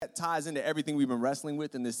that ties into everything we've been wrestling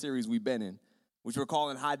with in this series we've been in, which we're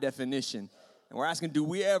calling High Definition. And we're asking, do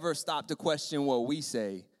we ever stop to question what we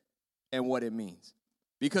say and what it means?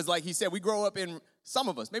 Because like he said, we grow up in, some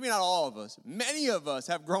of us, maybe not all of us, many of us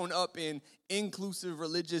have grown up in inclusive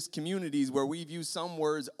religious communities where we've used some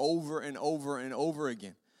words over and over and over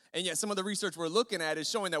again. And yet some of the research we're looking at is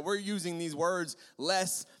showing that we're using these words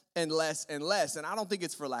less and less and less. And I don't think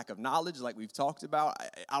it's for lack of knowledge like we've talked about.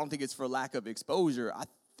 I don't think it's for lack of exposure. I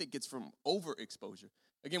think it's from overexposure.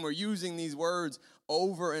 Again, we're using these words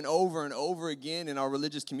over and over and over again in our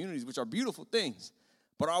religious communities, which are beautiful things.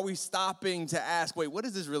 But are we stopping to ask, wait, what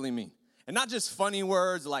does this really mean? And not just funny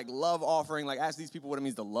words like love offering, like ask these people what it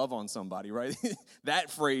means to love on somebody, right?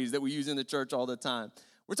 That phrase that we use in the church all the time.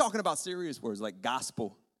 We're talking about serious words like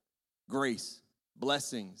gospel, grace,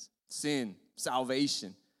 blessings, sin,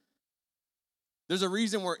 salvation. There's a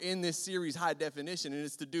reason we're in this series, High Definition, and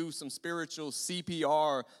it's to do some spiritual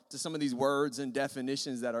CPR to some of these words and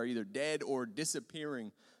definitions that are either dead or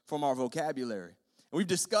disappearing from our vocabulary. And we've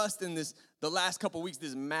discussed in the last couple of weeks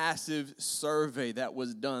this massive survey that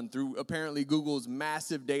was done through apparently Google's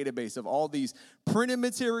massive database of all these printed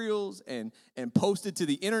materials and posted to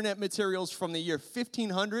the internet materials from the year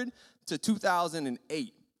 1500 to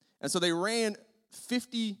 2008. And so they ran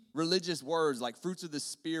 50 religious words like fruits of the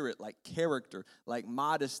spirit, like character, like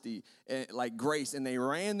modesty, like grace, and they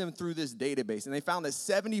ran them through this database. And they found that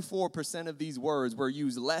 74% of these words were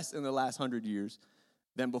used less in the last 100 years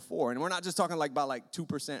than before. And we're not just talking like by like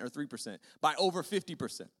 2% or 3%, by over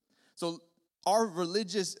 50%. So our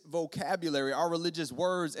religious vocabulary, our religious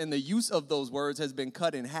words, and the use of those words has been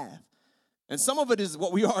cut in half. And some of it is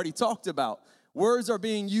what we already talked about. Words are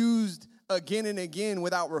being used again and again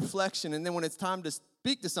without reflection. And then when it's time to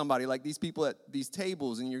speak to somebody like these people at these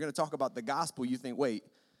tables and you're going to talk about the gospel, you think, wait,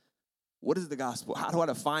 what is the gospel? How do I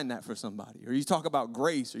define that for somebody? Or you talk about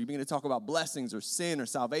grace, or you begin to talk about blessings or sin or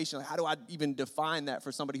salvation. Like, how do I even define that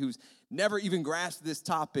for somebody who's never even grasped this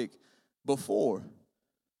topic before?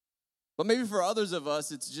 But maybe for others of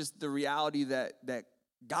us, it's just the reality that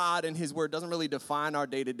God and his word doesn't really define our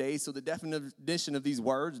day-to-day, so the definition of these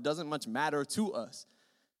words doesn't much matter to us.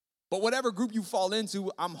 But whatever group you fall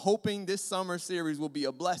into, I'm hoping this summer series will be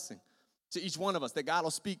a blessing to each one of us, that God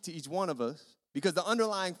will speak to each one of us, because the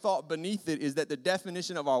underlying thought beneath it is that the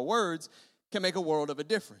definition of our words can make a world of a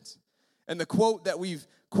difference. And the quote that we've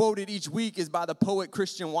quoted each week is by the poet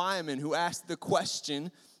Christian Wyman, who asked the question,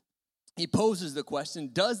 he poses the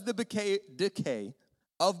question, does the decay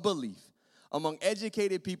of belief among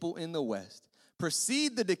educated people in the West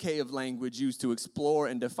precede the decay of language used to explore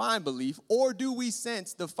and define belief, or do we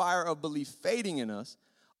sense the fire of belief fading in us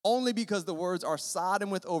only because the words are sodden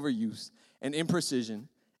with overuse and imprecision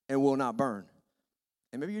and will not burn?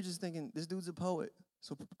 And maybe you're just thinking, this dude's a poet,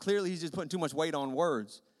 so clearly he's just putting too much weight on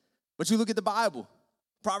words. But you look at the Bible.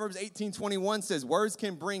 Proverbs 18:21 says, words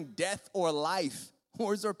can bring death or life.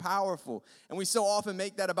 Words are powerful. And we so often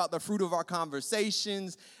make that about the fruit of our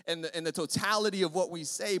conversations and the totality of what we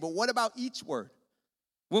say. But what about each word?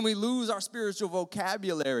 When we lose our spiritual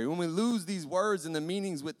vocabulary, when we lose these words and the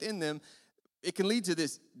meanings within them, it can lead to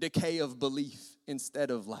this decay of belief instead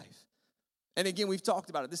of life. And again, we've talked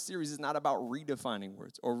about it. This series is not about redefining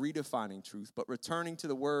words or redefining truth, but returning to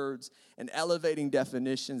the words and elevating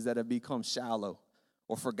definitions that have become shallow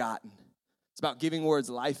or forgotten. It's about giving words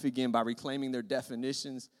life again by reclaiming their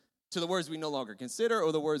definitions to the words we no longer consider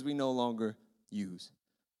or the words we no longer use.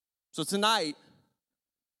 So tonight,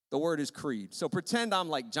 the word is creed. So pretend I'm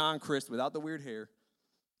like John Christ without the weird hair,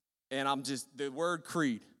 and I'm just the word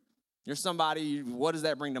creed. You're somebody, what does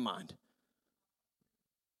that bring to mind?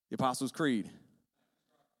 The Apostles' Creed.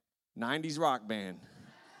 90s rock band.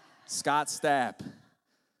 Scott Stapp.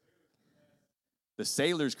 The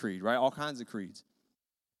Sailor's Creed, right? All kinds of creeds.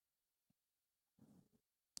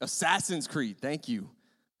 Assassin's Creed, thank you.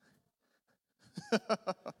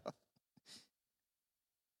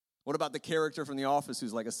 What about the character from The Office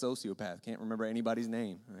who's like a sociopath? Can't remember anybody's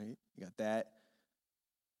name, right? You got that.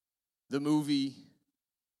 The movie,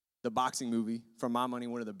 the boxing movie, for my money,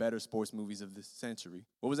 one of the better sports movies of this century.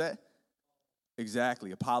 What was that? Exactly,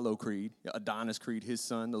 Apollo Creed, Adonis Creed, his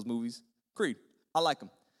son, those movies. Creed, I like them.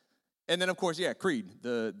 And then, of course, yeah, Creed,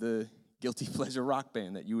 the guilty pleasure rock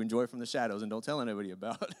band that you enjoy from the shadows and don't tell anybody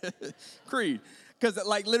about. Creed. Because,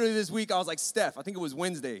 like, literally this week, I was like, Steph, I think it was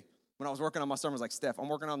Wednesday, when I was working on my sermon, I was like, Steph, I'm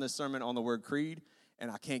working on this sermon on the word creed,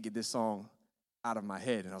 and I can't get this song out of my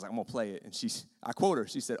head. And I was like, I'm going to play it. And I quote her.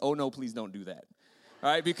 She said, oh, no, please don't do that. All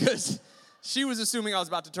right, because she was assuming I was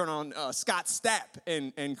about to turn on Scott Stapp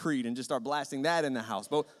and Creed and just start blasting that in the house.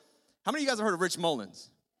 But how many of you guys have heard of Rich Mullins?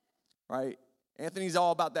 Right? Anthony's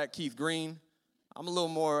all about that Keith Green. I'm a little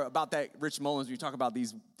more about that Rich Mullins when you talk about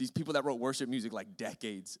these people that wrote worship music like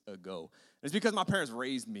decades ago. And it's because my parents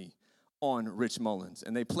raised me on Rich Mullins,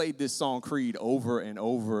 and they played this song Creed over and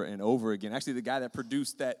over and over again. Actually, the guy that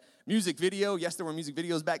produced that music video, yes, there were music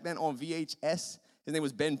videos back then on VHS. His name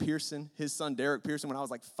was Ben Pearson. His son, Derek Pearson, when I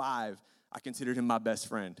was like 5, I considered him my best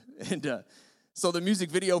friend. And so the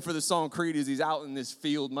music video for the song Creed is he's out in this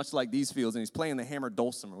field, much like these fields, and he's playing the hammered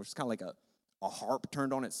dulcimer, which is kind of like a harp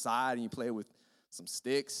turned on its side, and you play it with some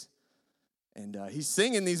sticks. And he's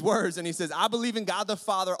singing these words, and he says, I believe in God the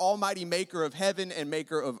Father, almighty maker of heaven and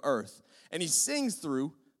maker of earth. And he sings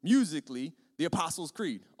through, musically, the Apostles'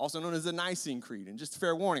 Creed, also known as the Nicene Creed. And just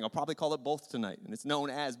fair warning, I'll probably call it both tonight, and it's known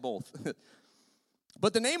as both.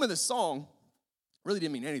 But the name of the song really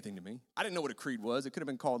didn't mean anything to me. I didn't know what a creed was. It could have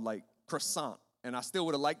been called, like, croissant, and I still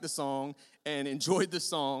would have liked the song and enjoyed the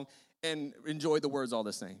song and enjoyed the words all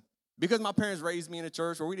the same. Because my parents raised me in a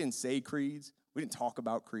church where we didn't say creeds, we didn't talk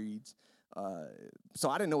about creeds, so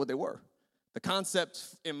I didn't know what they were. The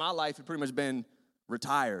concept in my life had pretty much been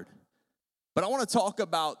retired. But I want to talk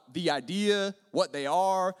about the idea, what they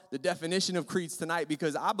are, the definition of creeds tonight,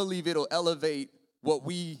 because I believe it'll elevate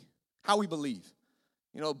how we believe.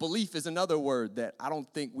 You know, belief is another word that I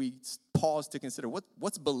don't think we pause to consider.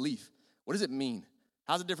 What's belief? What does it mean?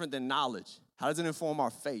 How's it different than knowledge? How does it inform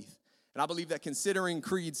our faith? And I believe that considering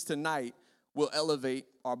creeds tonight will elevate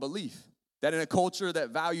our belief. That in a culture that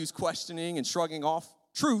values questioning and shrugging off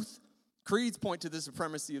truth, creeds point to the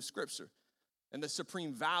supremacy of Scripture and the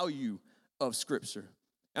supreme value of Scripture.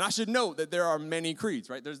 And I should note that there are many creeds,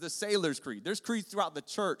 right? There's the Sailor's Creed. There's creeds throughout the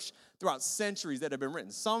church, throughout centuries that have been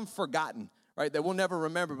written. Some forgotten, right, that we'll never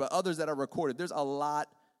remember, but others that are recorded. There's a lot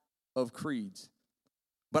of creeds.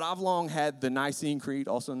 But I've long had the Nicene Creed,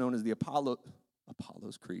 also known as the Apollo's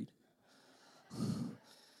Creed.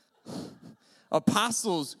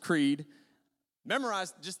 Apostles' Creed,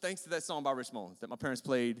 memorized just thanks to that song by Rich Mullins that my parents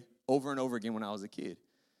played over and over again when I was a kid.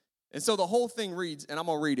 And so the whole thing reads, and I'm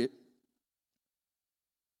going to read it.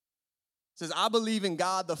 It says, I believe in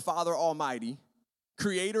God the Father Almighty,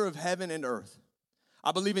 creator of heaven and earth.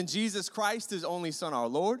 I believe in Jesus Christ, his only Son, our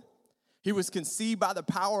Lord. He was conceived by the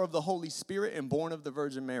power of the Holy Spirit and born of the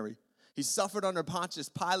Virgin Mary. He suffered under Pontius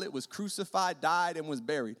Pilate, was crucified, died, and was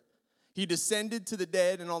buried. He descended to the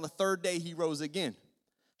dead, and on the third day he rose again.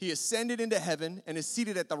 He ascended into heaven and is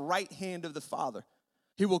seated at the right hand of the Father.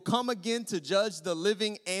 He will come again to judge the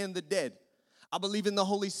living and the dead. I believe in the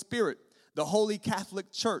Holy Spirit, the Holy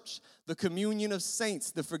Catholic Church, the communion of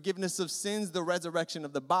saints, the forgiveness of sins, the resurrection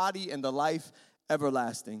of the body, and the life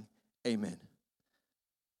everlasting. Amen.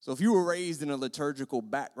 So if you were raised in a liturgical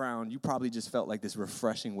background, you probably just felt like this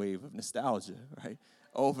refreshing wave of nostalgia, right?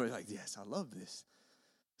 Over, like, yes, I love this.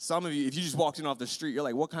 Some of you, if you just walked in off the street, you're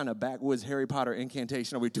like, what kind of backwoods Harry Potter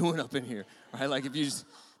incantation are we doing up in here, right? Like if you just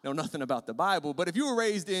know nothing about the Bible. But if you were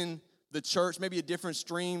raised in the church, maybe a different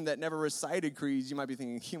stream that never recited creeds, you might be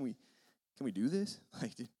thinking, can we do this?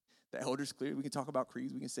 Like the elders clear, we can talk about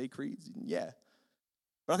creeds, we can say creeds. Yeah.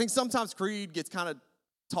 But I think sometimes creed gets kind of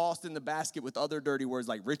tossed in the basket with other dirty words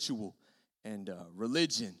like ritual and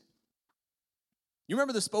religion. You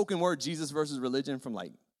remember the spoken word Jesus versus religion from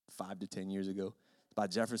like 5 to 10 years ago by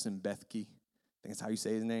Jefferson Bethke? I think that's how you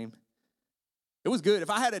say his name. It was good. If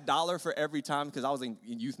I had $1 for every time, because I was in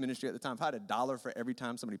youth ministry at the time, if I had $1 for every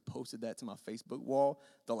time somebody posted that to my Facebook wall,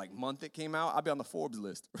 the like month it came out, I'd be on the Forbes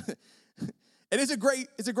list. And it's a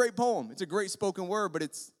great poem. It's a great spoken word, but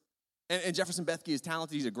and Jefferson Bethke is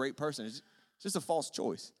talented. He's a great person. It's just a false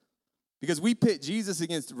choice. Because we pit Jesus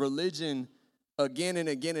against religion again and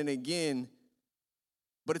again and again,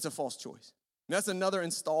 but it's a false choice. And that's another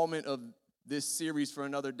installment of this series for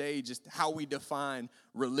another day, just how we define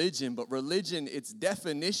religion. But religion, its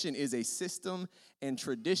definition is a system and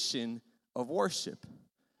tradition of worship.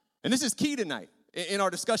 And this is key tonight in our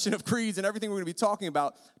discussion of creeds and everything we're going to be talking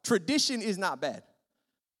about. Tradition is not bad.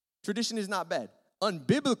 Tradition is not bad.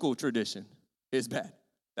 Unbiblical tradition is bad.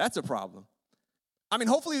 That's a problem. I mean,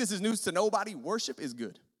 hopefully this is news to nobody. Worship is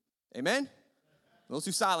good. Amen? Those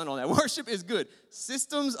who silent on that. Worship is good.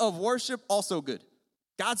 Systems of worship, also good.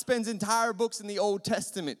 God spends entire books in the Old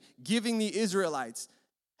Testament giving the Israelites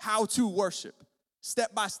how to worship,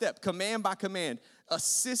 step by step, command by command, a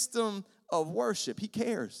system of worship. He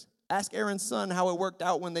cares. Ask Aaron's son how it worked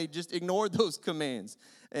out when they just ignored those commands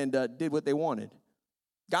and did what they wanted.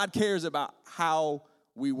 God cares about how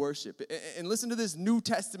we worship. And listen to this New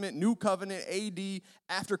Testament, New Covenant, AD,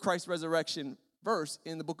 after Christ's resurrection verse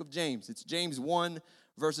in the book of James. It's James 1,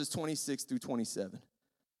 verses 26 through 27.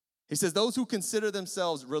 He says, those who consider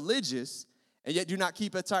themselves religious and yet do not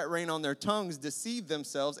keep a tight rein on their tongues deceive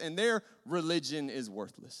themselves, and their religion is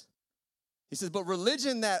worthless. He says, but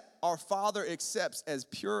religion that our Father accepts as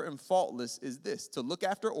pure and faultless is this, to look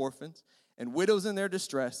after orphans and widows in their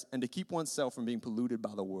distress and to keep oneself from being polluted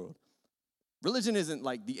by the world. Religion isn't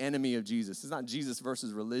like the enemy of Jesus. It's not Jesus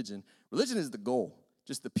versus religion. Religion is the goal,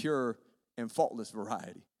 just the pure and faultless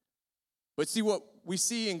variety. But see what we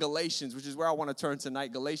see in Galatians, which is where I want to turn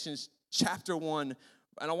tonight, Galatians chapter 1,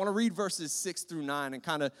 and I want to read verses 6 through 9 and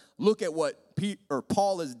kind of look at what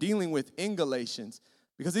Paul is dealing with in Galatians,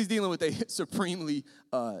 because he's dealing with a supremely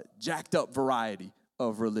jacked up variety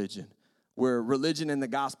of religion, where religion and the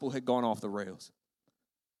gospel had gone off the rails.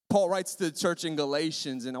 Paul writes to the church in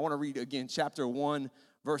Galatians, and I want to read again chapter 1,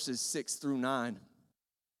 verses 6 through 9.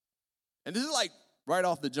 And this is like right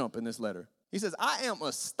off the jump in this letter. He says, I am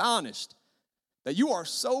astonished that you are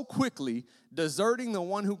so quickly deserting the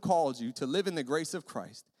one who called you to live in the grace of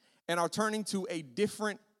Christ and are turning to a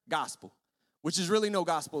different gospel, which is really no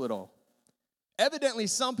gospel at all. Evidently,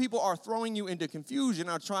 some people are throwing you into confusion,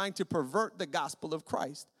 are trying to pervert the gospel of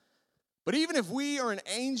Christ. But even if we or an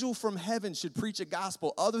angel from heaven should preach a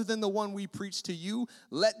gospel other than the one we preach to you,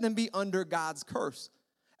 let them be under God's curse.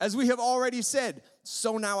 As we have already said,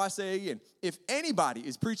 so now I say again, if anybody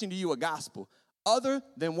is preaching to you a gospel other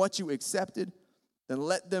than what you accepted, then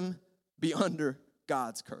let them be under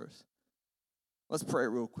God's curse. Let's pray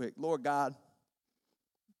real quick. Lord God,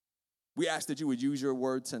 we ask that you would use your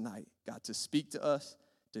word tonight, God, to speak to us,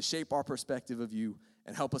 to shape our perspective of you,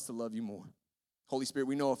 and help us to love you more. Holy Spirit,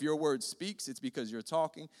 we know if your word speaks, it's because you're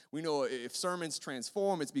talking. We know if sermons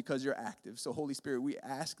transform, it's because you're active. So, Holy Spirit, we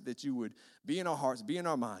ask that you would be in our hearts, be in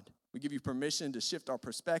our mind. We give you permission to shift our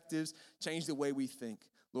perspectives, change the way we think,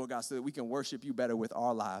 Lord God, so that we can worship you better with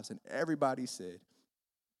our lives. And everybody said,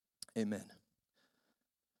 amen.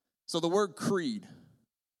 So the word creed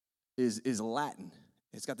is Latin.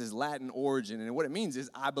 It's got this Latin origin, and what it means is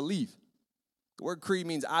I believe. The word creed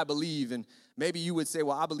means I believe, and maybe you would say,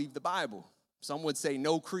 well, I believe the Bible. Some would say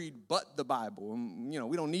no creed but the Bible. And,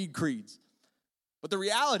 we don't need creeds. But the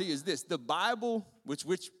reality is this, the Bible with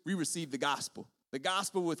which we receive the gospel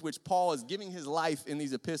with which Paul is giving his life in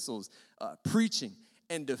these epistles, preaching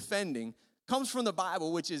and defending, comes from the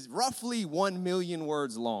Bible, which is roughly 1 million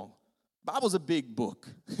words long. The Bible's a big book.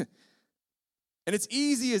 And it's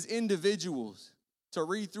easy as individuals to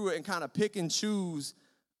read through it and kind of pick and choose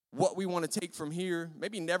what we want to take from here,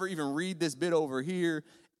 maybe never even read this bit over here,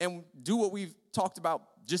 and do what we've talked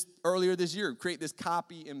about just earlier this year, create this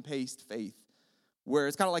copy and paste faith, where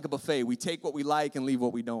it's kind of like a buffet. We take what we like and leave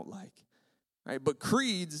what we don't like, right? But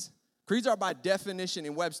creeds are by definition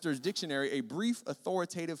in Webster's dictionary a brief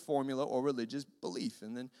authoritative formula or religious belief.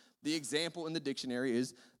 And then the example in the dictionary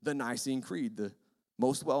is the Nicene Creed, the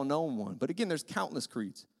most well-known one. But again, there's countless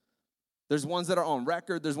creeds. There's ones that are on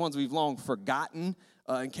record. There's ones we've long forgotten.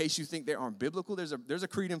 In case you think they aren't biblical, there's a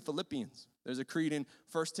creed in Philippians. There's a creed in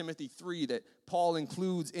 1 Timothy 3 that Paul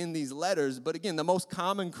includes in these letters. But again, the most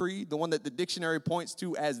common creed, the one that the dictionary points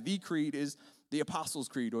to as the creed, is the Apostles'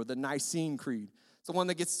 Creed or the Nicene Creed. It's the one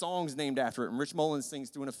that gets songs named after it, and Rich Mullins sings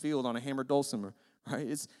through in a field on a hammered dulcimer. Right?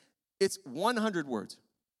 It's 100 words.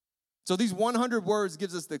 So these 100 words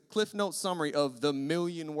gives us the Cliff Note summary of the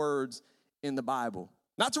million words in the Bible.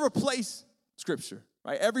 Not to replace Scripture,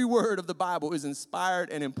 right? Every word of the Bible is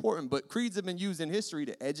inspired and important, but creeds have been used in history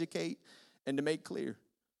to educate and to make clear.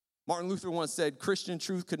 Martin Luther once said, Christian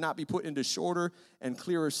truth could not be put into shorter and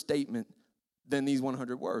clearer statement than these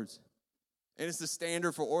 100 words. And it's the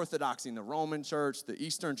standard for orthodoxy in the Roman Church, the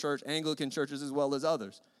Eastern Church, Anglican churches, as well as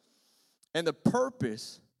others. And the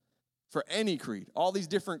purpose for any creed, all these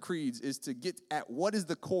different creeds, is to get at what is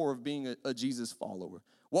the core of being a Jesus follower.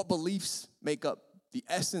 What beliefs make up the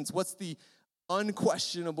essence? What's the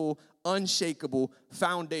unquestionable, unshakable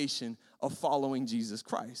foundation of following Jesus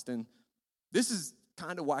Christ? And this is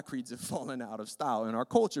kind of why creeds have fallen out of style in our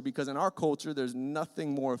culture, because in our culture, there's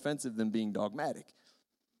nothing more offensive than being dogmatic.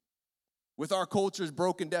 With our culture's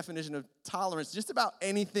broken definition of tolerance, just about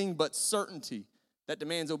anything but certainty that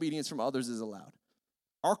demands obedience from others is allowed.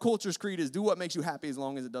 Our culture's creed is do what makes you happy as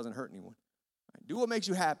long as it doesn't hurt anyone. Right? Do what makes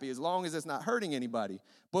you happy as long as it's not hurting anybody.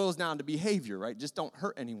 Boils down to behavior, right? Just don't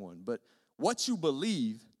hurt anyone. But what you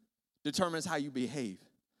believe determines how you behave.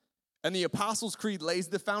 And the Apostles' Creed lays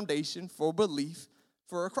the foundation for belief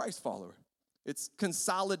for a Christ follower. It's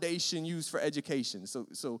consolidation used for education.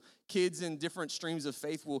 So kids in different streams of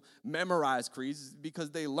faith will memorize creeds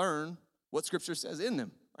because they learn what Scripture says in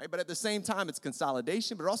them, right? But at the same time, it's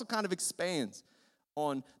consolidation, but it also kind of expands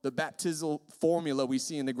on the baptismal formula we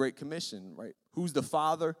see in the Great Commission, right? Who's the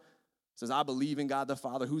Father? It says, I believe in God the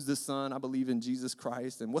Father. Who's the Son? I believe in Jesus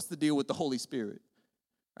Christ. And what's the deal with the Holy Spirit?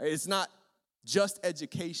 Right? It's not just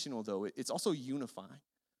educational, though. It's also unifying.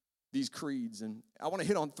 these creeds. And I want to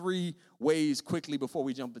hit on 3 ways quickly before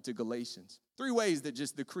we jump into Galatians. 3 ways that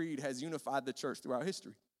just the creed has unified the church throughout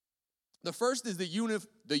history. The first is the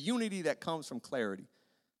unity that comes from clarity.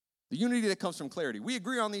 The unity that comes from clarity. We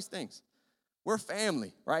agree on these things. We're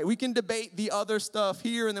family, right? We can debate the other stuff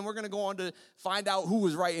here, and then we're going to go on to find out who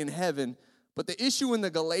was right in heaven. But the issue in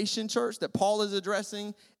the Galatian church that Paul is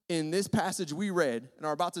addressing in this passage we read and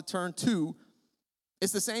are about to turn to,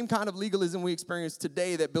 it's the same kind of legalism we experience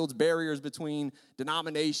today that builds barriers between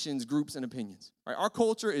denominations, groups, and opinions. Right? Our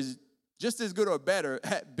culture is just as good or better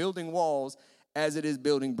at building walls as it is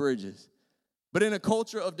building bridges. But in a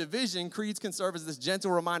culture of division, creeds can serve as this gentle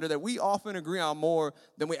reminder that we often agree on more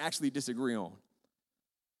than we actually disagree on.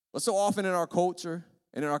 But so often in our culture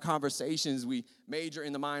and in our conversations, we major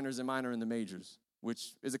in the minors and minor in the majors,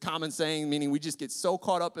 which is a common saying, meaning we just get so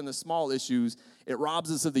caught up in the small issues, it robs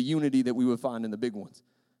us of the unity that we would find in the big ones.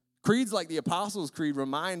 Creeds like the Apostles' Creed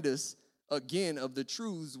remind us again of the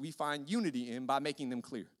truths we find unity in by making them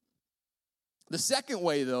clear. The second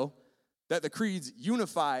way, though, that the creeds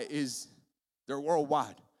unify is they're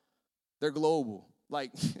worldwide. They're global.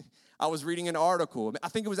 Like, I was reading an article. I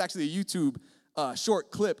think it was actually a YouTube short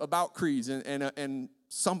clip about creeds, and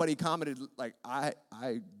somebody commented, like, I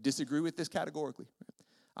disagree with this categorically.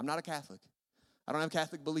 I'm not a Catholic. I don't have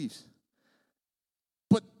Catholic beliefs.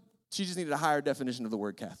 But she just needed a higher definition of the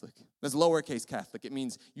word Catholic. That's lowercase Catholic. It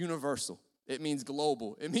means universal. It means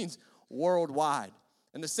global. It means worldwide.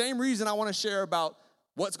 And the same reason I want to share about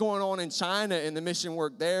what's going on in China and the mission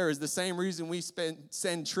work there is the same reason we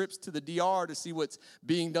send trips to the DR to see what's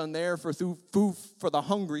being done there for food for the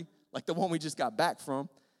hungry, like the one we just got back from.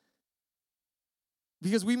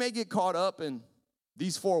 Because we may get caught up in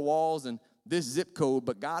these 4 walls and this zip code,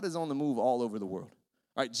 but God is on the move all over the world.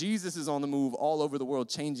 Right? Jesus is on the move all over the world,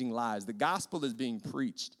 changing lives. The gospel is being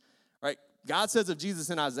preached. Right? God says of Jesus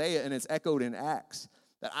in Isaiah, and it's echoed in Acts,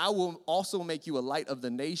 that I will also make you a light of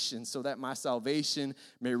the nations so that my salvation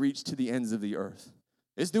may reach to the ends of the earth.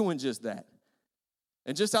 It's doing just that.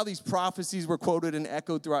 And just how these prophecies were quoted and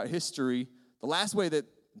echoed throughout history, the last way that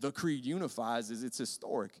the creed unifies is it's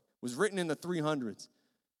historic. It was written in the 300s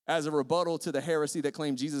as a rebuttal to the heresy that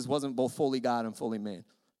claimed Jesus wasn't both fully God and fully man.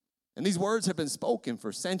 And these words have been spoken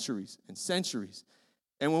for centuries and centuries.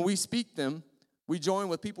 And when we speak them, we join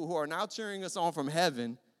with people who are now cheering us on from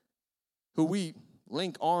heaven, who we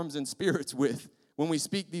link arms and spirits with when we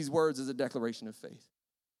speak these words as a declaration of faith.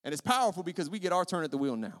 And it's powerful because we get our turn at the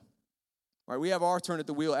wheel now. Right? We have our turn at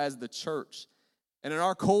the wheel as the church. And in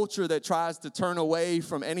our culture that tries to turn away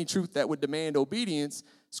from any truth that would demand obedience,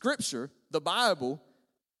 Scripture, the Bible,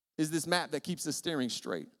 is this map that keeps us steering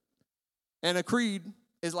straight. And a creed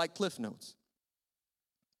is like Cliff Notes.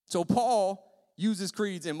 So Paul uses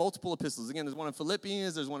creeds in multiple epistles. Again, there's one in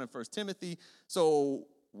Philippians, there's one in 1 Timothy. So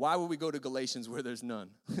why would we go to Galatians where there's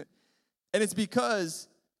none? And it's because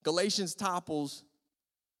Galatians topples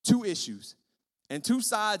 2 issues and 2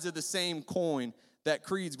 sides of the same coin that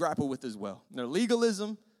creeds grapple with as well. They're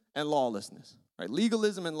legalism and lawlessness. Right?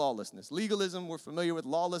 Legalism and lawlessness. Legalism, we're familiar with.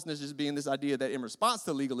 Lawlessness just being this idea that in response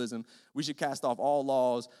to legalism, we should cast off all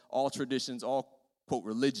laws, all traditions, all, quote,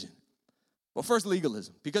 religion. But first,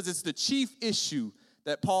 legalism, because it's the chief issue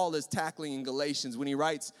that Paul is tackling in Galatians when he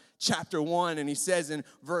writes chapter 1 and he says in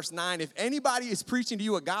verse 9, if anybody is preaching to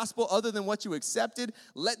you a gospel other than what you accepted,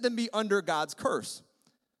 let them be under God's curse.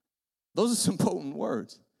 Those are some potent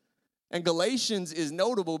words. And Galatians is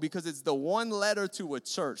notable because it's the one letter to a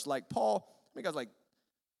church. Like Paul,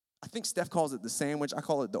 I think Steph calls it the sandwich. I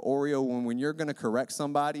call it the Oreo. When you're going to correct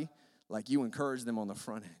somebody, like you encourage them on the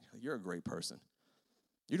front end. You're a great person.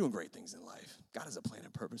 You're doing great things in life. God has a plan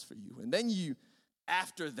and purpose for you. And then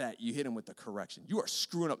after that, you hit him with the correction. You are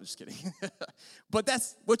screwing up. Just kidding. But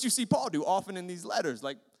that's what you see Paul do often in these letters.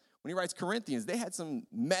 Like when he writes Corinthians, they had some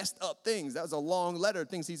messed up things. That was a long letter of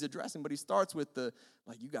things he's addressing. But he starts with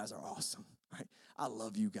you guys are awesome. Right? I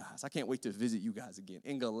love you guys. I can't wait to visit you guys again.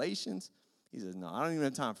 In Galatians, he says, no, I don't even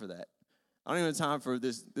have time for that. I don't even have time for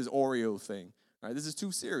this Oreo thing. Right? This is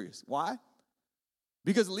too serious. Why?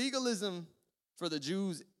 Because legalism for the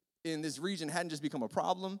Jews in this region hadn't just become a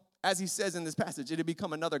problem. As he says in this passage, it had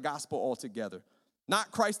become another gospel altogether.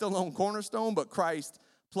 Not Christ alone cornerstone, but Christ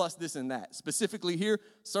plus this and that. Specifically here,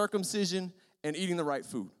 circumcision and eating the right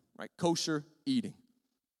food, right? Kosher eating.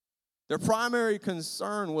 Their primary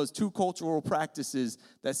concern was 2 cultural practices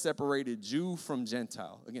that separated Jew from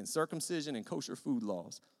Gentile. Again, circumcision and kosher food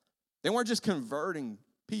laws. They weren't just converting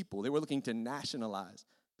people. They were looking to nationalize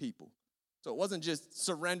people. So it wasn't just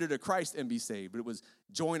surrender to Christ and be saved, but it was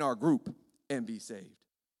join our group and be saved.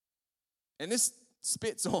 And this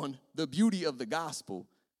spits on the beauty of the gospel,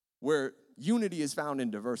 where unity is found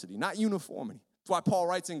in diversity, not uniformity. That's why Paul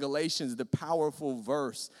writes in Galatians the powerful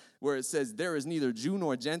verse where it says, there is neither Jew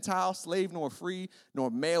nor Gentile, slave nor free, nor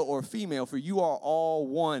male or female, for you are all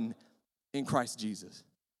one in Christ Jesus.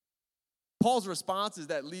 Paul's response is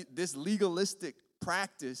that this legalistic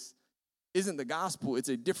practice isn't the gospel. It's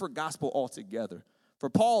a different gospel altogether. For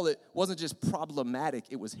Paul, it wasn't just problematic,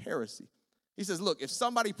 it was heresy. He says, look, if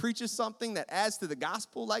somebody preaches something that adds to the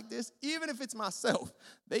gospel like this, even if it's myself,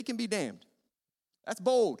 they can be damned. That's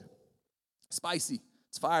bold, spicy,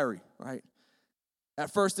 it's fiery, right?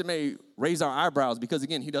 At first, it may raise our eyebrows because,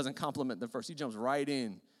 again, he doesn't compliment the verse. He jumps right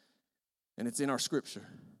in, and it's in our scripture.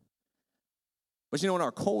 But, in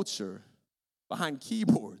our culture, behind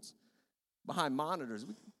keyboards, behind monitors,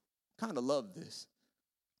 we kind of love this.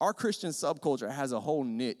 Our Christian subculture has a whole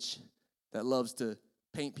niche that loves to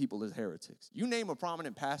paint people as heretics. You name a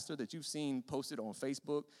prominent pastor that you've seen posted on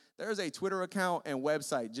Facebook, there's a Twitter account and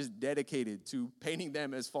website just dedicated to painting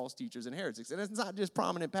them as false teachers and heretics. And it's not just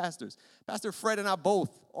prominent pastors. Pastor Fred and I both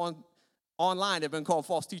online have been called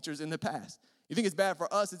false teachers in the past. You think it's bad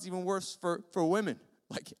for us, it's even worse for women.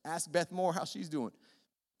 Like, ask Beth Moore how she's doing.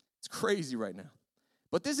 It's crazy right now.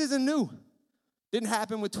 But this isn't new. Didn't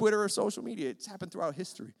happen with Twitter or social media. It's happened throughout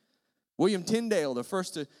history. William Tyndale, the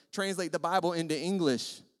first to translate the Bible into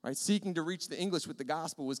English, right, seeking to reach the English with the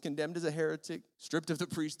gospel, was condemned as a heretic, stripped of the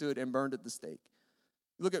priesthood, and burned at the stake.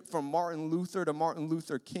 Look at from Martin Luther to Martin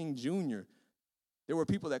Luther King Jr., there were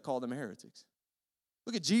people that called them heretics.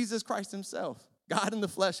 Look at Jesus Christ himself, God in the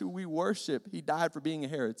flesh who we worship. He died for being a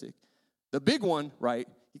heretic. The big one, right,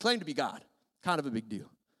 he claimed to be God, kind of a big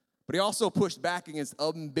deal. But he also pushed back against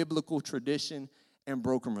unbiblical tradition and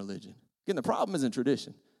broken religion. Again, the problem isn't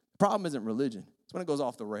tradition. The problem isn't religion. It's when it goes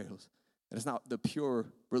off the rails. And it's not the pure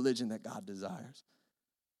religion that God desires.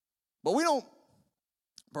 But we don't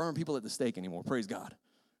burn people at the stake anymore, praise God.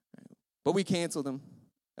 But we cancel them,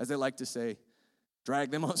 as they like to say,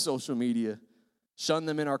 drag them on social media, shun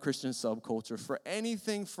them in our Christian subculture for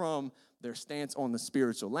anything from their stance on the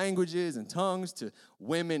spiritual languages and tongues to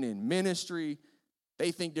women in ministry.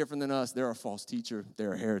 They think different than us. They're a false teacher.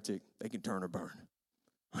 They're a heretic. They can turn or burn,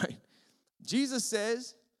 right? Jesus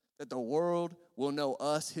says that the world will know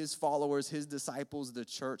us, his followers, his disciples, the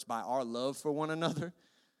church, by our love for one another,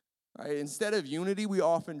 right? Instead of unity, we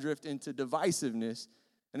often drift into divisiveness.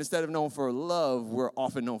 And instead of known for love, we're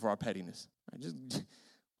often known for our pettiness. Right? Just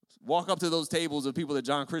walk up to those tables of people that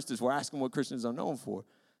John Christus were asking what Christians are known for.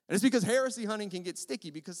 And it's because heresy hunting can get sticky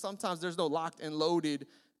because sometimes there's no locked and loaded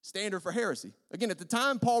standard for heresy. Again, at the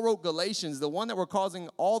time Paul wrote Galatians, the one that were causing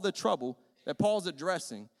all the trouble that Paul's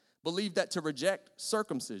addressing believed that to reject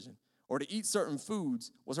circumcision or to eat certain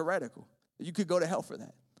foods was heretical. You could go to hell for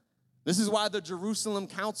that. This is why the Jerusalem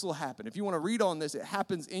Council happened. If you want to read on this, it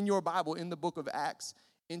happens in your Bible in the book of Acts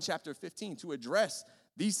in chapter 15 to address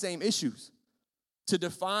these same issues, to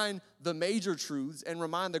define the major truths and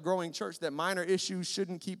remind the growing church that minor issues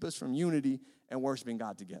shouldn't keep us from unity and worshiping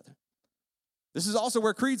God together. This is also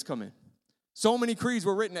where creeds come in. So many creeds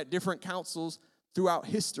were written at different councils throughout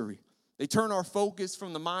history. They turn our focus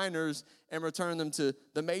from the minors and return them to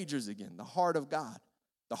the majors again, the heart of God,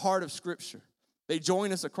 the heart of Scripture. They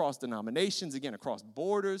join us across denominations, again, across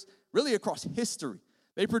borders, really across history.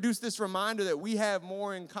 They produce this reminder that we have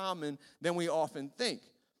more in common than we often think.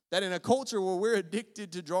 That in a culture where we're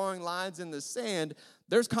addicted to drawing lines in the sand,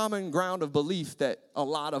 there's common ground of belief that a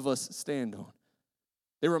lot of us stand on.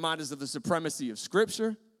 They remind us of the supremacy of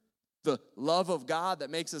Scripture, the love of God that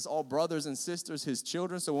makes us all brothers and sisters, his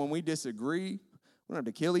children. So when we disagree, we don't have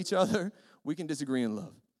to kill each other. We can disagree in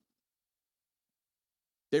love.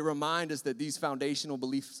 They remind us that these foundational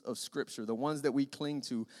beliefs of Scripture, the ones that we cling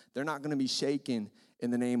to, they're not going to be shaken in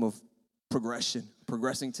the name of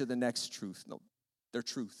progressing to the next truth. No, they're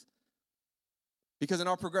truth. Because in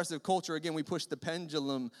our progressive culture, again, we push the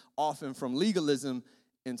pendulum often from legalism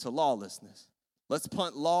into lawlessness. Let's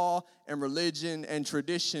punt law and religion and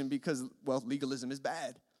tradition because, well, legalism is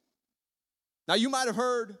bad. Now, you might have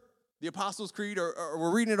heard the Apostles' Creed or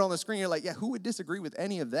we're reading it on the screen. You're like, yeah, who would disagree with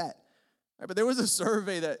any of that? Right, but there was a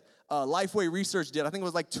survey that Lifeway Research did. I think it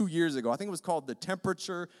was like 2 years ago. I think it was called The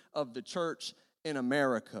Temperature of the Church in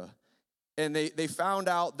America. And they found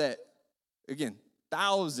out that, again,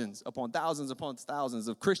 thousands upon thousands upon thousands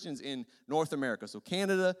of Christians in North America, so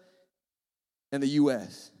Canada and the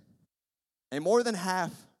U.S., and more than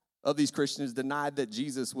half of these Christians denied that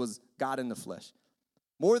Jesus was God in the flesh.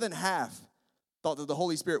 More than half thought that the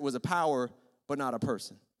Holy Spirit was a power but not a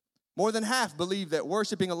person. More than half believed that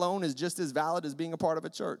worshiping alone is just as valid as being a part of a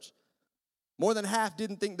church. More than half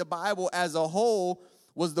didn't think the Bible as a whole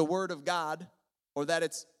was the Word of God or that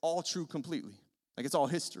it's all true completely, like it's all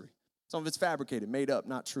history. Some of it's fabricated, made up,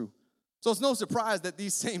 not true. So it's no surprise that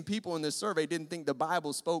these same people in this survey didn't think the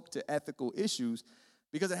Bible spoke to ethical issues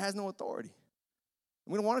because it has no authority.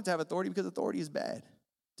 We don't want it to have authority because authority is bad.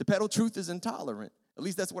 To peddle truth is intolerant. At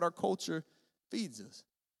least that's what our culture feeds us.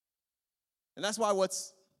 And that's why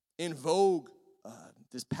what's in vogue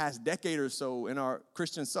this past decade or so in our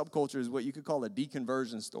Christian subculture is what you could call a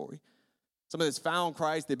deconversion story. Somebody that's found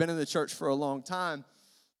Christ, they've been in the church for a long time,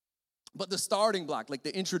 but the starting block, like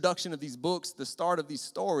the introduction of these books, the start of these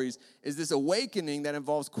stories, is this awakening that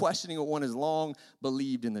involves questioning what one has long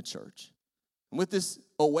believed in the church. And with this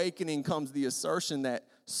awakening comes the assertion that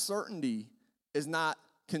certainty is not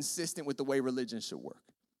consistent with the way religion should work.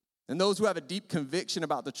 And those who have a deep conviction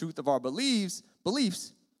about the truth of our beliefs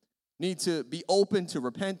need to be open to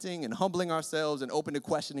repenting and humbling ourselves and open to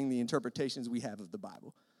questioning the interpretations we have of the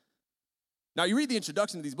Bible. Now, you read the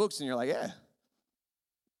introduction to these books and you're like, yeah,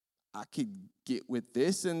 I could get with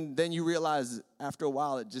this. And then you realize after a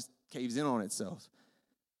while it just caves in on itself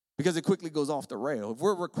because it quickly goes off the rail. If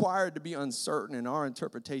we're required to be uncertain in our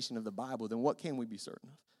interpretation of the Bible, then what can we be certain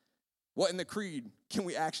of? What in the creed can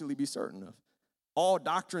we actually be certain of? All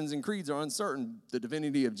doctrines and creeds are uncertain. The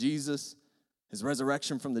divinity of Jesus, his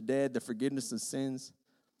resurrection from the dead, the forgiveness of sins.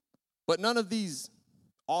 But none of these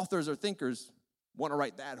authors or thinkers want to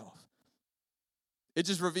write that off. It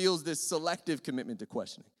just reveals this selective commitment to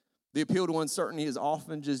questioning. The appeal to uncertainty is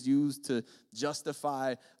often just used to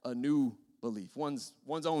justify a new belief, one's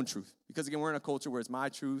own truth. Because again, we're in a culture where it's my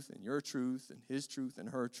truth and your truth and his truth and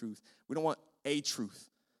her truth. We don't want a truth,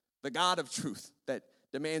 the God of truth that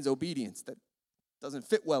demands obedience, that doesn't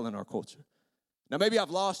fit well in our culture. Now, maybe I've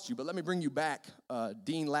lost you, but let me bring you back.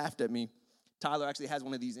 Dean laughed at me. Tyler actually has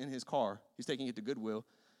one of these in his car. He's taking it to Goodwill.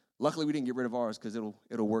 Luckily, we didn't get rid of ours because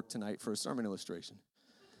it'll work tonight for a sermon illustration.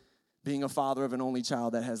 Being a father of an only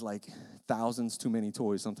child that has like thousands too many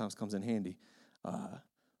toys sometimes comes in handy.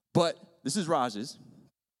 But this is Raj's.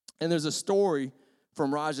 And there's a story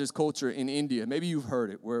from Raj's culture in India. Maybe you've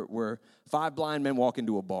heard it, where 5 blind men walk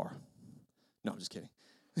into a bar. No, I'm just kidding.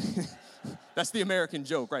 That's the American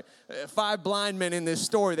joke, right? 5 blind men in this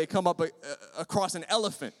story, they come up across an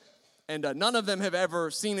elephant. And none of them have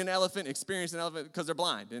ever seen an elephant, experienced an elephant because they're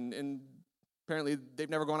blind. And apparently they've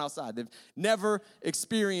never gone outside. They've never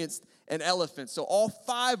experienced an elephant. So all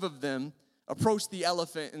 5 of them approach the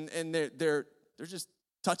elephant and they're just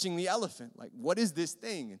touching the elephant. Like, what is this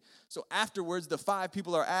thing? And so afterwards, the 5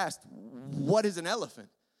 people are asked, what is an elephant?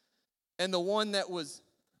 And the one that was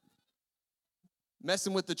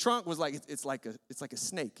messing with the trunk was like, it's like a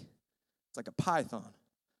snake. It's like a python.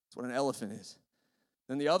 That's what an elephant is.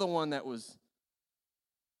 Then the other one that was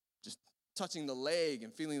just touching the leg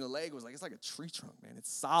and feeling the leg was like, it's like a tree trunk, man.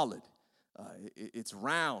 It's solid. It's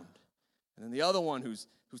round. And then the other one who's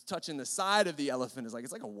touching the side of the elephant is like,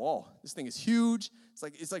 it's like a wall. This thing is huge.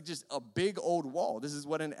 It's like just a big old wall. This is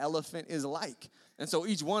what an elephant is like. And so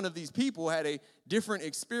each one of these people had a different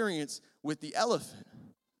experience with the elephant.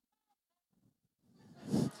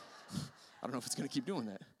 I don't know if it's going to keep doing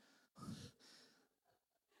that.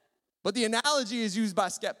 But the analogy is used by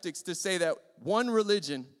skeptics to say that one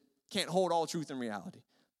religion can't hold all truth and reality.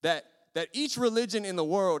 That each religion in the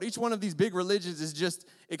world, each one of these big religions is just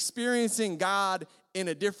experiencing God in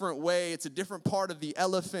a different way. It's a different part of the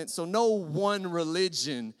elephant. So no one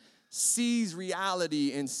religion sees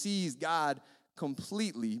reality and sees God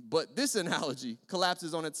completely. But this analogy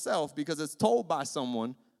collapses on itself because it's told by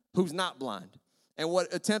someone who's not blind. And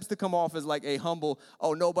what attempts to come off as like a humble,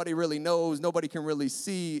 oh, nobody really knows, nobody can really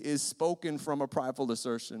see, is spoken from a prideful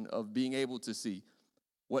assertion of being able to see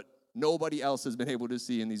what nobody else has been able to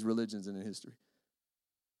see in these religions and in history.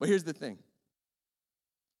 But here's the thing.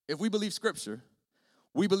 If we believe Scripture,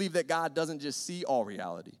 we believe that God doesn't just see all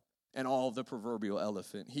reality and all the proverbial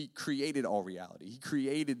elephant. He created all reality. He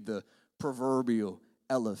created the proverbial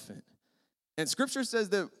elephant. And Scripture says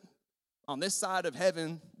that on this side of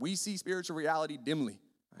heaven, we see spiritual reality dimly,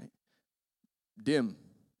 right? Dim.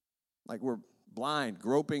 Like we're blind,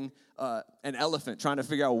 groping an elephant, trying to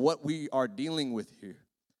figure out what we are dealing with here.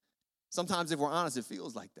 Sometimes, if we're honest, it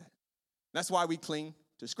feels like that. That's why we cling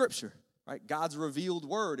to Scripture, right? God's revealed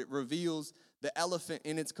word, it reveals the elephant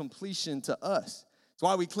in its completion to us. It's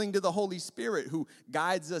why we cling to the Holy Spirit who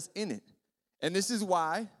guides us in it. And this is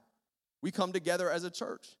why we come together as a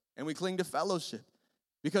church and we cling to fellowship.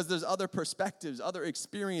 Because there's other perspectives, other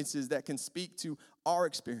experiences that can speak to our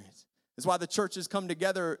experience. That's why the churches come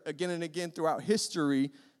together again and again throughout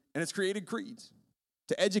history, and it's created creeds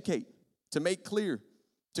to educate, to make clear,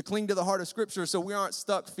 to cling to the heart of Scripture so we aren't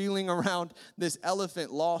stuck feeling around this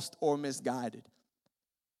elephant lost or misguided.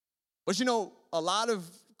 But you know, a lot of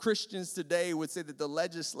Christians today would say that the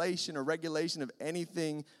legislation or regulation of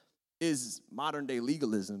anything is modern day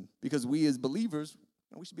legalism, because we as believers,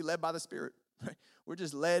 we should be led by the Spirit. Right? We're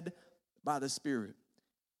just led by the Spirit.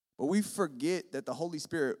 But we forget that the Holy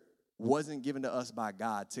Spirit wasn't given to us by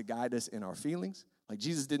God to guide us in our feelings. Like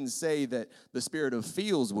Jesus didn't say that the spirit of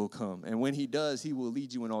feels will come, and when he does, he will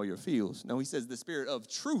lead you in all your feels. No, he says the spirit of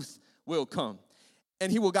truth will come,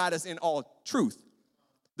 and he will guide us in all truth.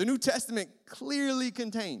 The New Testament clearly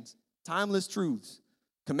contains timeless truths,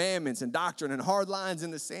 commandments, and doctrine, and hard lines in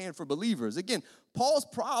the sand for believers. Again, Paul's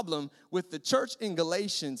problem with the church in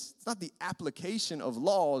Galatians, it's not the application of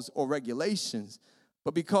laws or regulations,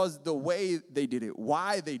 but because the way they did it,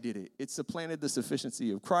 why they did it, it supplanted the sufficiency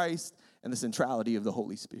of Christ and the centrality of the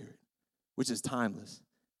Holy Spirit, which is timeless,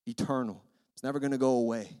 eternal. It's never going to go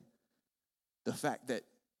away. The fact that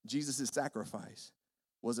Jesus' sacrifice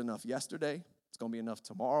was enough yesterday, it's going to be enough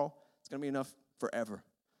tomorrow, it's going to be enough forever.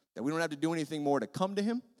 That we don't have to do anything more to come to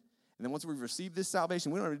him. And then once we've received this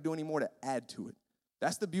salvation, we don't have to do any more to add to it.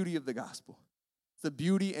 That's the beauty of the gospel. It's the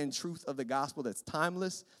beauty and truth of the gospel that's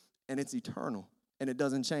timeless and it's eternal. And it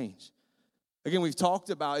doesn't change. Again, we've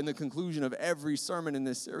talked about in the conclusion of every sermon in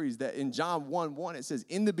this series that in John 1:1, it says,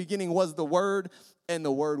 in the beginning was the Word, and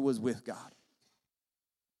the Word was with God.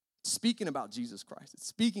 Speaking about Jesus Christ. It's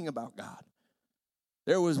speaking about God.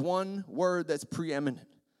 There was one word that's preeminent.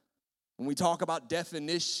 When we talk about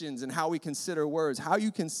definitions and how we consider words, how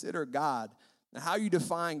you consider God, and how you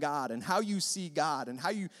define God, and how you see God, and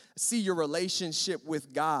how you see your relationship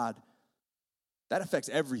with God, that affects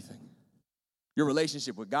everything. Your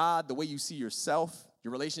relationship with God, the way you see yourself,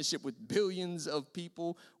 your relationship with billions of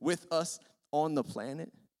people with us on the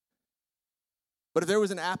planet. But if there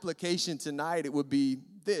was an application tonight, it would be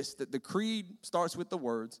this, that the creed starts with the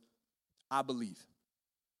words, I believe.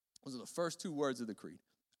 Those are the first two words of the creed,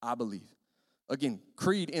 I believe. Again,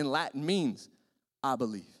 creed in Latin means I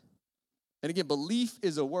believe. And again, belief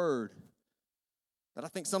is a word that I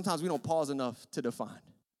think sometimes we don't pause enough to define.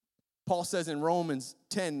 Paul says in Romans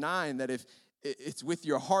 10:9 that if it's with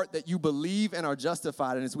your heart that you believe and are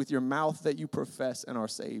justified, and it's with your mouth that you profess and are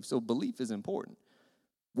saved. So belief is important.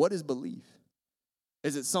 What is belief?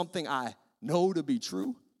 Is it something I know to be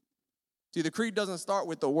true? See, the creed doesn't start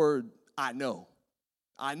with the word I know.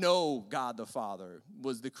 I know God the Father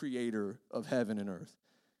was the creator of heaven and earth.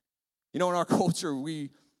 You know, in our culture,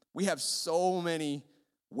 we have so many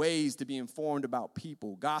ways to be informed about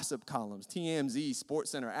people. Gossip columns, TMZ,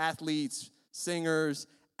 Sports Center, athletes, singers,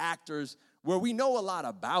 actors, where we know a lot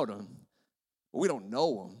about them, but we don't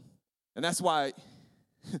know them. And that's why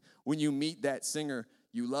when you meet that singer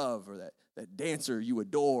you love, or that dancer you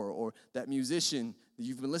adore, or that musician that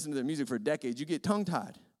you've been listening to their music for decades, you get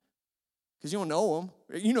tongue-tied. Because you don't know them.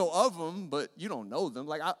 You know of them, but you don't know them.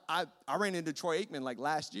 Like, I ran into Troy Aikman, like,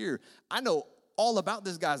 last year. I know all about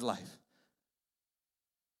this guy's life.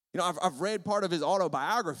 You know, I've read part of his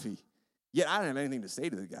autobiography, yet I didn't have anything to say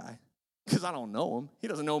to the guy because I don't know him. He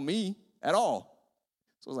doesn't know me at all.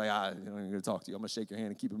 So I was like, I'm not going to talk to you. I'm going to shake your hand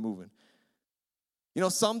and keep it moving. You know,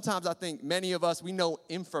 sometimes I think many of us, we know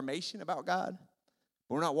information about God,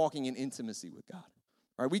 but we're not walking in intimacy with God.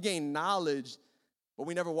 Right? We gain knowledge, but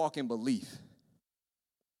we never walk in belief.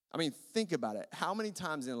 I mean, think about it. How many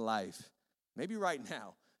times in life, maybe right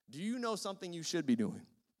now, do you know something you should be doing?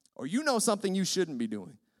 Or you know something you shouldn't be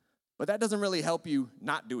doing? But that doesn't really help you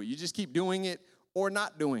not do it. You just keep doing it or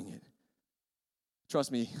not doing it.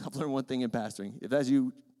 Trust me, I've learned one thing in pastoring. If that's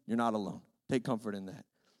you, you're not alone. Take comfort in that.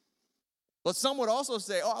 But some would also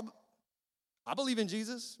say, I believe in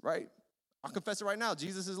Jesus, right? I'll confess it right now.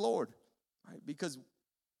 Jesus is Lord, right? Because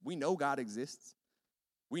we know God exists.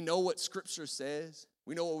 We know what Scripture says.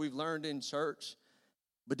 We know what we've learned in church.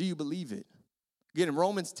 But do you believe it? Again, in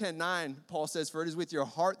Romans 10:9, Paul says, for it is with your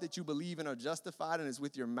heart that you believe and are justified, and it's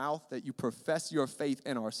with your mouth that you profess your faith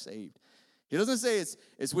and are saved. He doesn't say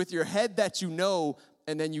it's with your head that you know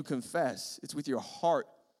and then you confess. It's with your heart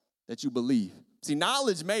that you believe. See,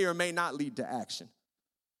 knowledge may or may not lead to action.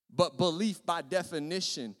 But belief, by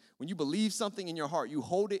definition, when you believe something in your heart, you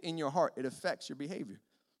hold it in your heart, it affects your behavior.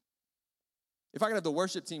 If I could have the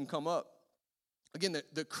worship team come up. Again,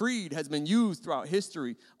 the creed has been used throughout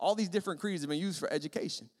history. All these different creeds have been used for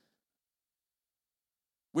education,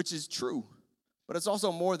 which is true. But it's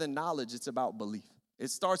also more than knowledge. It's about belief. It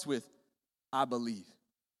starts with, I believe.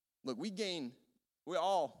 Look,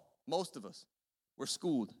 most of us, we're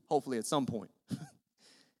schooled, hopefully at some point.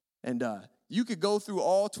 And you could go through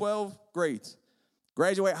all 12 grades,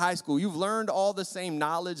 graduate high school. You've learned all the same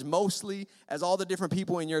knowledge, mostly, as all the different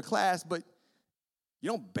people in your class, but you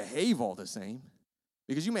don't behave all the same.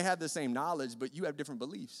 Because you may have the same knowledge, but you have different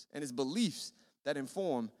beliefs. And it's beliefs that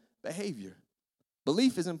inform behavior.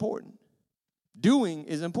 Belief is important. Doing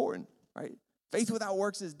is important, right? Faith without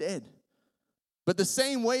works is dead. But the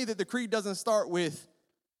same way that the creed doesn't start with,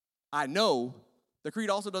 I know, the creed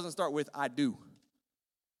also doesn't start with, I do.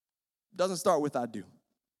 It doesn't start with, I do.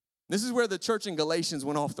 This is where the church in Galatians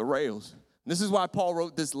went off the rails. This is why Paul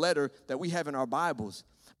wrote this letter that we have in our Bibles.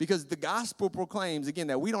 Because the gospel proclaims, again,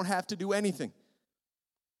 that we don't have to do anything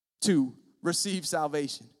to receive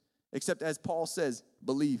salvation. Except, as Paul says,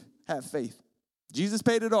 believe, have faith. Jesus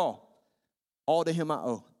paid it all. All to him I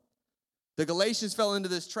owe. The Galatians fell into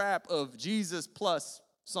this trap of Jesus plus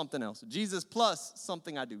something else. Jesus plus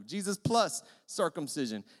something I do. Jesus plus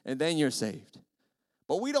circumcision, and then you're saved.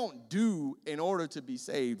 But we don't do in order to be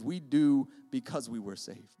saved. We do because we were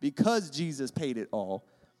saved. Because Jesus paid it all,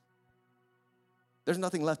 there's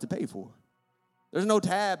nothing left to pay for. There's no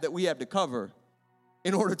tab that we have to cover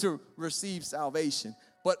in order to receive salvation.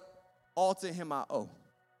 But all to him I owe.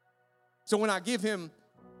 So when I give him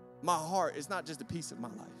my heart, it's not just a piece of my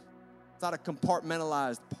life. It's not a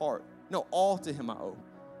compartmentalized part. No, all to him I owe.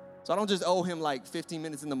 So I don't just owe him like 15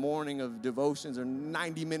 minutes in the morning of devotions or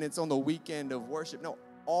 90 minutes on the weekend of worship. No,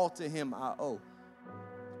 all to him I owe.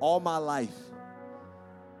 All my life.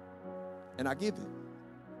 And I give it.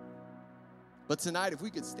 But tonight, if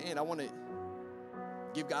we could stand, I want to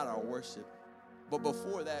give God our worship. But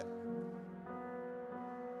before that,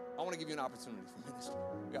 I want to give you an opportunity for ministry.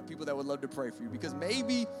 We got people that would love to pray for you because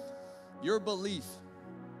maybe your belief,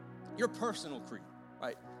 your personal creed,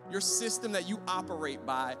 right? Your system that you operate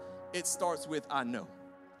by, it starts with I know.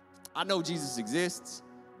 I know Jesus exists.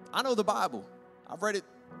 I know the Bible. I've read it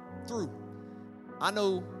through. I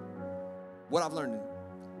know what I've learned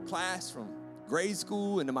in class from grade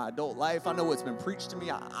school into my adult life. I know what's been preached to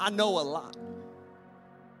me. I know a lot.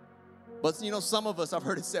 But, you know, some of us, I've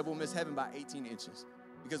heard it said, will miss heaven by 18 inches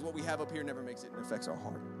because what we have up here never makes it and affects our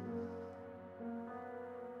heart.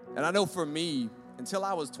 And I know for me, until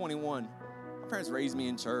I was 21, my parents raised me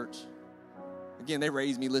in church. Again, they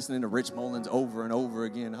raised me listening to Rich Mullins over and over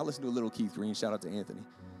again. I listened to a little Keith Green. Shout out to Anthony.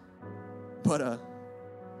 But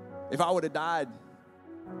if I would have died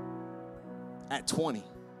at 20,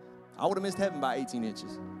 I would have missed heaven by 18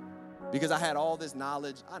 inches because I had all this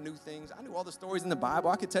knowledge. I knew things. I knew all the stories in the Bible.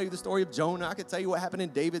 I could tell you the story of Jonah. I could tell you what happened in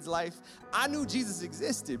David's life. I knew Jesus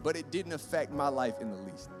existed, but it didn't affect my life in the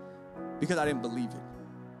least because I didn't believe it.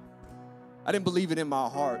 I didn't believe it in my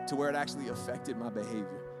heart to where it actually affected my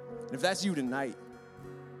behavior. And if that's you tonight,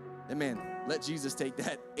 then man, let Jesus take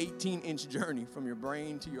that 18-inch journey from your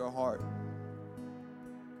brain to your heart.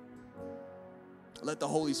 Let the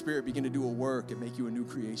Holy Spirit begin to do a work and make you a new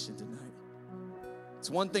creation tonight. It's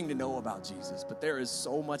one thing to know about Jesus, but there is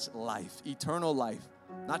so much life, eternal life,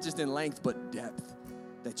 not just in length, but depth,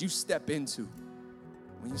 that you step into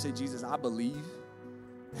when you say, Jesus, I believe,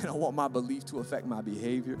 and I want my belief to affect my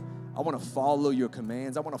behavior. I want to follow your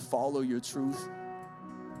commands. I want to follow your truth.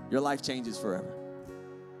 Your life changes forever.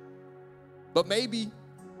 But maybe,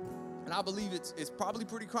 and I believe it's probably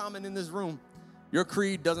pretty common in this room, your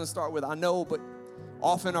creed doesn't start with I know, but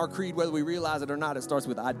often our creed, whether we realize it or not, it starts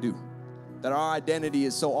with I do. That our identity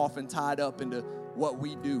is so often tied up into what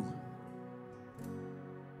we do.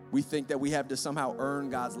 We think that we have to somehow earn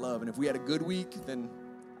God's love. And if we had a good week, then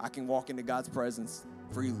I can walk into God's presence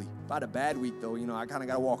freely. If I had a bad week, though, I kind of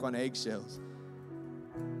got to walk on eggshells.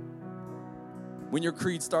 When your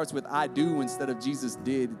creed starts with I do instead of Jesus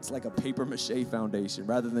did, it's like a paper mache foundation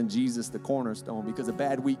rather than Jesus, the cornerstone, because a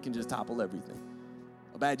bad week can just topple everything.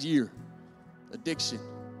 A bad year, addiction,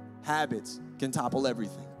 habits can topple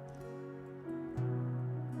everything.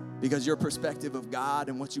 Because your perspective of God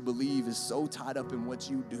and what you believe is so tied up in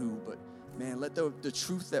what you do. But man, let the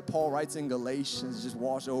truth that Paul writes in Galatians just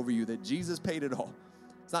wash over you, that Jesus paid it all.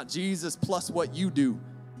 It's not Jesus plus what you do.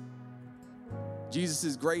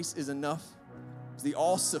 Jesus' grace is enough. It's the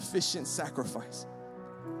all-sufficient sacrifice.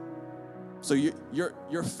 So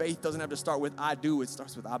your faith doesn't have to start with I do. It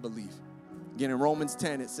starts with I believe. Again, in Romans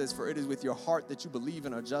 10, it says, for it is with your heart that you believe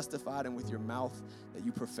and are justified, and with your mouth that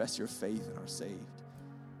you profess your faith and are saved.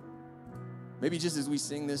 Maybe just as we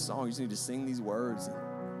sing this song, you just need to sing these words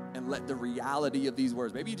and let the reality of these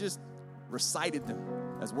words, maybe you just recited them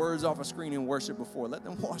as words off a screen in worship before. Let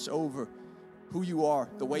them wash over who you are,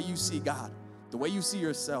 the way you see God, the way you see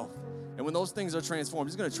yourself. And when those things are transformed,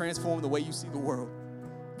 it's going to transform the way you see the world.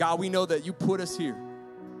 God, we know that you put us here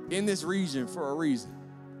in this region for a reason.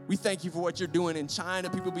 We thank you for what you're doing in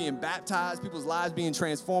China, people being baptized, people's lives being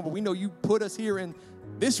transformed. But we know you put us here in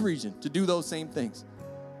this region to do those same things,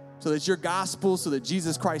 so that your gospel, so that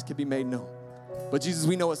Jesus Christ can be made known. But Jesus,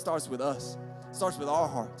 we know it starts with us. It starts with our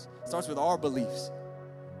hearts. It starts with our beliefs.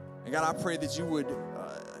 And God, I pray that you would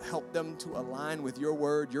help them to align with your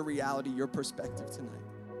word, your reality, your perspective tonight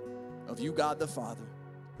of you, God the Father,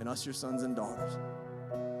 and us, your sons and daughters.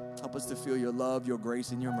 Help us to feel your love, your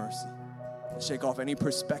grace, and your mercy. And shake off any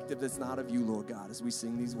perspective that's not of you, Lord God, as we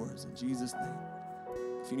sing these words. In Jesus' name.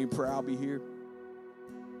 If you need prayer, I'll be here.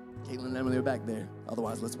 Caitlin and Emily are back there.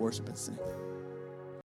 Otherwise, let's worship and sing.